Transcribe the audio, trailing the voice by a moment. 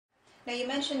Now, you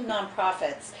mentioned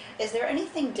nonprofits. Is there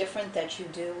anything different that you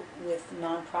do with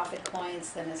nonprofit clients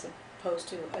than as opposed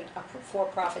to a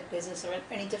for-profit business, or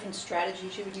any different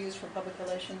strategies you would use for public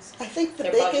relations? I think the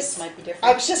Their biggest, budgets might be different.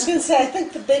 I was just going to say, I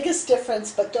think the biggest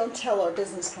difference, but don't tell our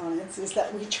business clients, is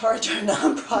that we charge our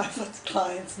nonprofit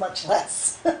clients much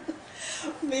less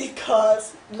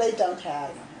because they don't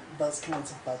have those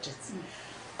kinds of budgets.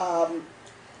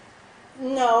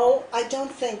 No, I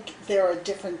don't think there are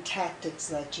different tactics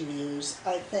that you use.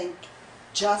 I think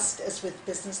just as with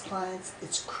business clients,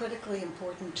 it's critically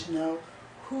important to know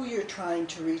who you're trying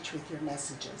to reach with your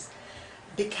messages.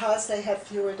 Because they have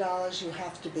fewer dollars, you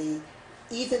have to be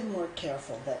even more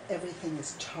careful that everything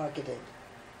is targeted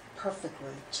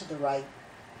perfectly to the right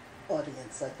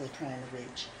audience that they're trying to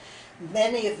reach.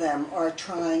 Many of them are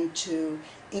trying to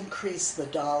increase the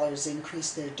dollars,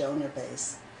 increase their donor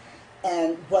base.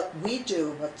 And what we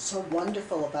do, what's so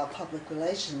wonderful about public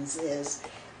relations, is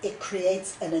it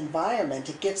creates an environment,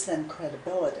 it gives them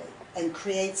credibility, and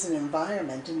creates an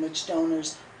environment in which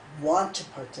donors want to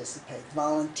participate,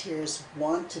 volunteers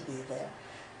want to be there,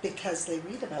 because they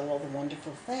read about all the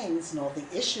wonderful things and all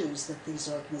the issues that these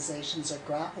organizations are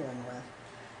grappling with.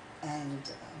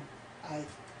 And I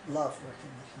love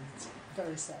working with them. It's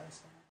very satisfying.